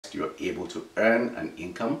invest, you're able to earn an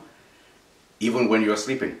income even when you're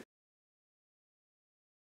sleeping.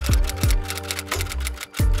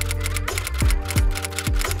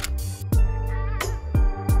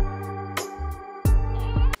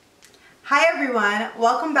 Hi everyone,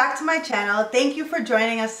 welcome back to my channel. Thank you for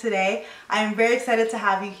joining us today. I am very excited to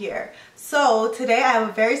have you here. So today I have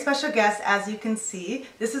a very special guest, as you can see.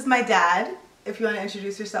 This is my dad. If you want to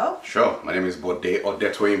introduce yourself. Sure, my name is Bode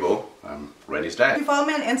Odetoyinbo. I'm Reni's dad. If you follow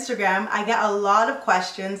me on Instagram, I get a lot of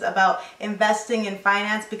questions about investing in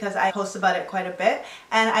finance because I post about it quite a bit.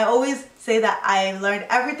 And I always say that I learned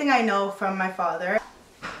everything I know from my father.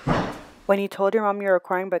 When you told your mom you're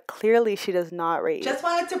recording, but clearly she does not rate you. Just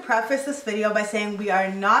wanted to preface this video by saying we are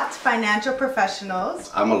not financial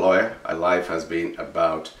professionals. I'm a lawyer. My life has been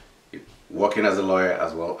about working as a lawyer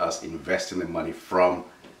as well as investing the money from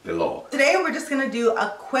the law. Today we're just going to do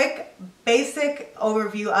a quick basic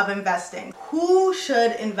overview of investing. Who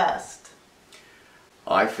should invest?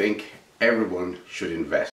 I think everyone should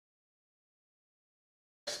invest.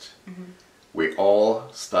 We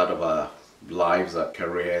all start our lives, our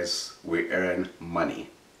careers, we earn money.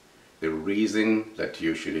 The reason that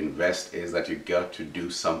you should invest is that you got to do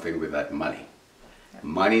something with that money. Yep.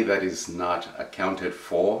 Money that is not accounted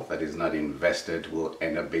for, that is not invested, will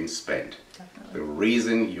end up being spent. Definitely. The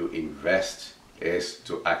reason you invest is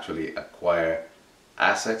to actually acquire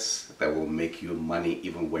assets that will make you money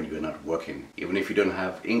even when you're not working. Even if you don't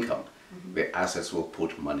have income, the assets will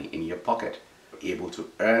put money in your pocket. You're able to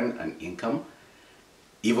earn an income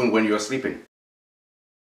even when you're sleeping.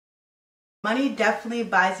 Money definitely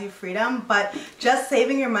buys you freedom, but just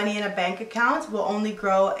saving your money in a bank account will only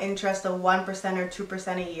grow interest of 1% or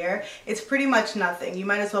 2% a year. It's pretty much nothing. You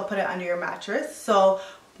might as well put it under your mattress. So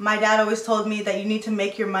my dad always told me that you need to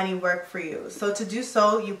make your money work for you. So to do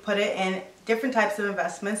so, you put it in different types of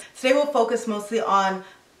investments. Today we'll focus mostly on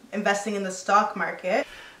investing in the stock market.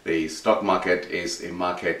 The stock market is a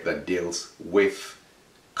market that deals with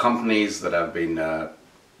companies that have been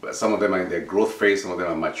some of them are in their growth phase, some of them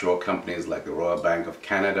are mature companies like the Royal Bank of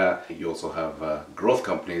Canada. You also have growth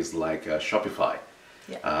companies like Shopify.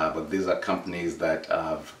 Yeah. But these are companies that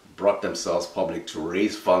have brought themselves public to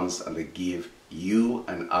raise funds, and they give you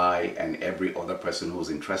and I and every other person who's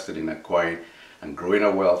interested in acquiring and growing a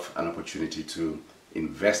wealth an opportunity to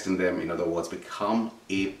invest in them. In other words, become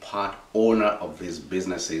a part owner of these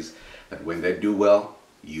businesses that when they do well,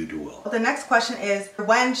 you do well. The next question is,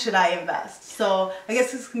 when should I invest? So I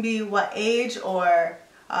guess this can be what age or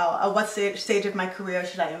at what stage of my career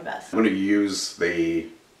should I invest? I'm going to use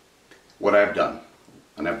what I've done,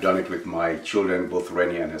 and I've done it with my children, both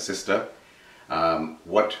Reni and her sister.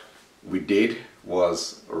 What we did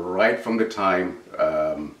was right from the time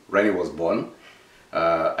Reni was born,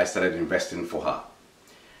 I started investing for her.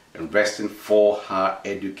 Investing for her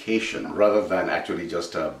education rather than actually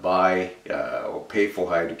just buy or pay for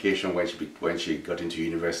her education when she got into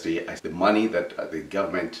university. The money that the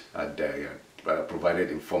government had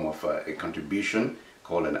provided in form of a contribution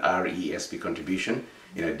called an RESP contribution,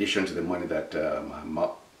 in addition to the money that my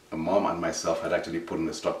mom and myself had actually put in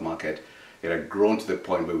the stock market, it had grown to the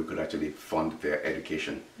point where we could actually fund their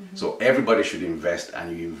education. So everybody should invest,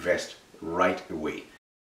 and you invest right away.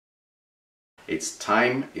 It's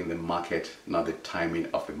time in the market, not the timing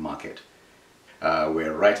of the market.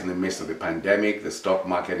 We're right in the midst of the pandemic. The stock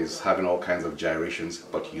market is having all kinds of gyrations,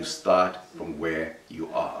 but you start from where you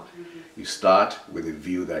are. You start with a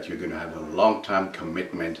view that you're going to have a long-term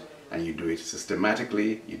commitment, and you do it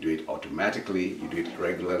systematically, you do it automatically, you do it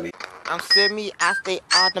regularly. I'm semi, I stay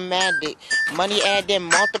automatic. Money add then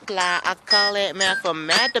multiply, I call it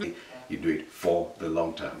mathematics. You do it for the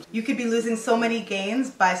long term. You could be losing so many gains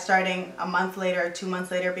by starting a month later or 2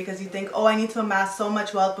 months later because you think, oh, I need to amass so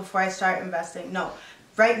much wealth before I start investing. No,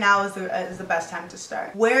 right now is the best time to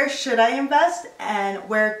start. Where should I invest, and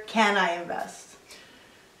where can I invest?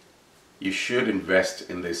 You should invest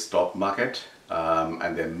in the stock market,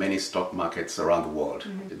 and there are many stock markets around the world.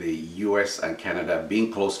 The US and Canada,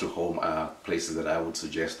 being close to home, are places that I would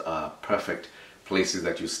suggest are perfect places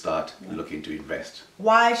that you start looking to invest.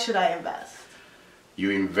 Why should I invest?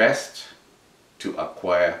 You invest to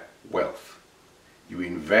acquire wealth. You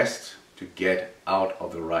invest to get out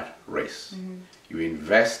of the rat race. You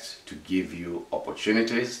invest to give you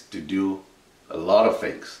opportunities to do a lot of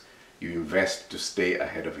things. You invest to stay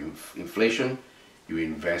ahead of inflation. You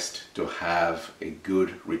invest to have a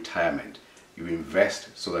good retirement. You invest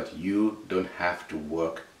so that you don't have to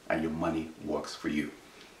work and your money works for you.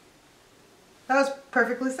 That was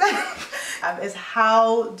perfectly said. Is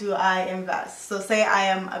how do I invest? So say I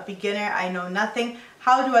am a beginner, I know nothing.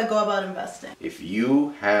 How do I go about investing? If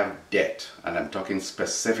you have debt, and I'm talking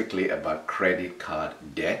specifically about credit card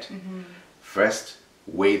debt, first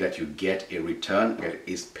way that you get a return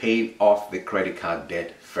is paying off the credit card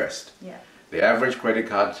debt first. Yeah. The average credit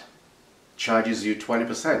card charges you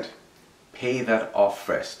 20%. Pay that off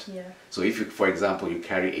first. Yeah. So if you, for example, you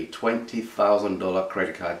carry a $20,000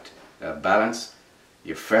 credit card balance,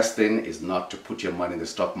 your first thing is not to put your money in the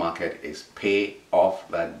stock market, is pay off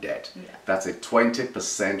that debt. Yeah. That's a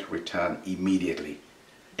 20% return immediately.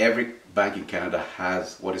 Every bank in Canada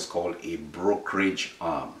has what is called a brokerage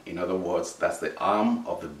arm. In other words, that's the arm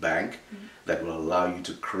of the bank that will allow you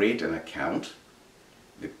to create an account.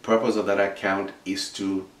 The purpose of that account is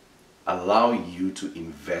to allow you to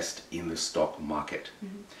invest in the stock market.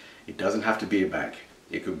 It doesn't have to be a bank.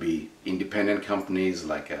 It could be independent companies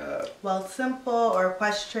like Wealthsimple or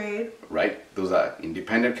Questrade. Right? Those are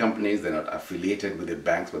independent companies. They're not affiliated with the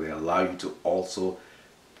banks, but they allow you to also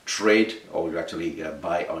trade or actually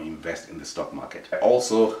buy or invest in the stock market.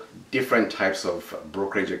 Also, different types of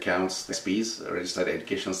brokerage accounts, SPs, Registered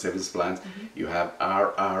Education Savings Plans. You have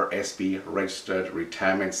RRSP, Registered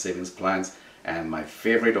Retirement Savings Plans, and my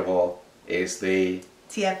favorite of all is the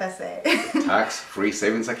TFSA. tax-free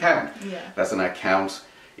savings account. Yeah. That's an account.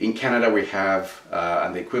 In Canada we have,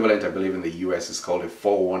 and the equivalent I believe in the US is called a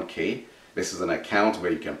 401k. This is an account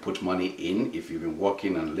where you can put money in if you've been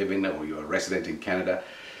working and living or you're a resident in Canada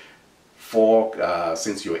for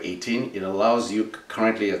since you're 18. It allows you,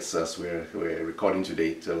 currently as we're recording today,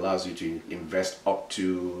 it allows you to invest up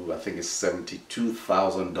to, I think it's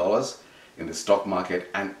 $72,000 in the stock market,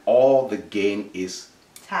 and all the gain is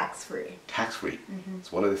Tax-free. Tax-free. It's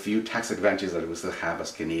one of the few tax advantages that we still have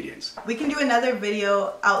as Canadians. We can do another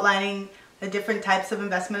video outlining the different types of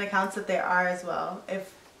investment accounts that there are as well.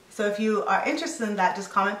 If you are interested in that,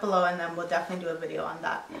 just comment below and then we'll definitely do a video on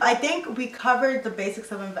that. I think we covered the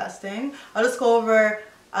basics of investing. I'll just go over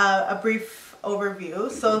a brief overview.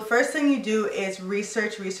 So the first thing you do is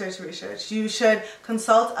research. You should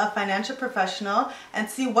consult a financial professional and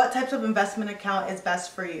see what types of investment account is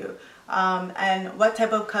best for you. And what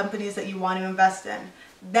type of companies that you want to invest in.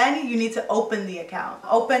 Then you need to open the account.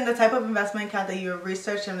 Open the type of investment account that you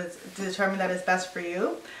researched and determine that is best for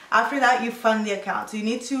you. After that, you fund the account. So you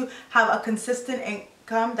need to have a consistent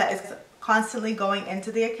income that is constantly going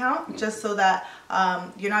into the account, just so that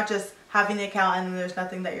you're not just having the account and then there's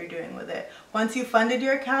nothing that you're doing with it. Once you funded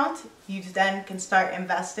your account, you then can start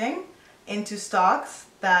investing into stocks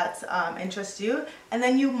that interest you, and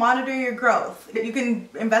then you monitor your growth. You can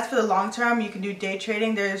invest for the long term, you can do day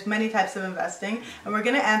trading, there's many types of investing, and we're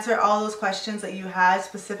going to answer all those questions that you had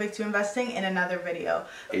specific to investing in another video.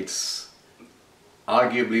 It's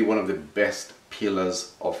arguably one of the best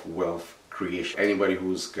pillars of wealth creation. Anybody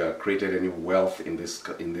who's created any wealth in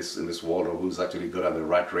this world, or who's actually good at the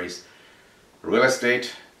rat race, real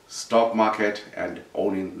estate, stock market, and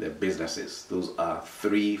owning their businesses. Those are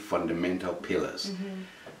three fundamental pillars.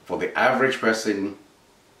 For the average person,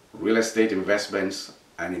 real estate investments,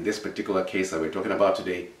 and in this particular case that we're talking about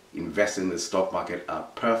today, investing in the stock market, are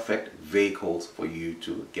perfect vehicles for you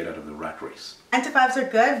to get out of the rat race. 9 to 5s are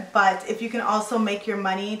good, but if you can also make your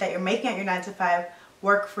money that you're making at your 9 to 5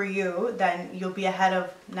 work for you, then you'll be ahead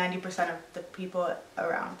of 90% of the people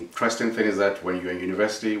around. The interesting thing is that when you're in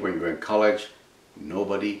university, when you're in college,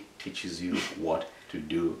 nobody teaches you what to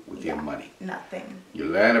do with your money. Nothing. You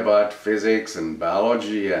learn about physics and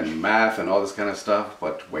biology and math and all this kind of stuff,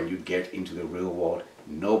 but when you get into the real world,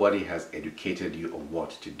 nobody has educated you on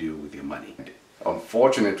what to do with your money.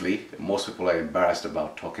 Unfortunately, most people are embarrassed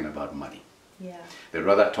about talking about money. Yeah. They'd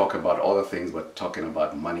rather talk about other things but talking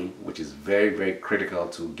about money, which is very, very critical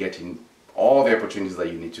to getting all the opportunities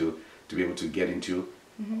that you need to be able to get into.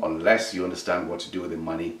 Unless you understand what to do with the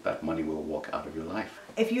money, that money will walk out of your life.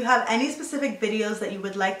 If you have any specific videos that you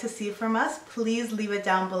would like to see from us, please leave it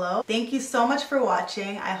down below. Thank you so much for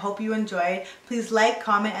watching. I hope you enjoyed. Please like,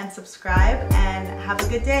 comment, and subscribe, and have a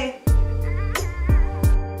good day.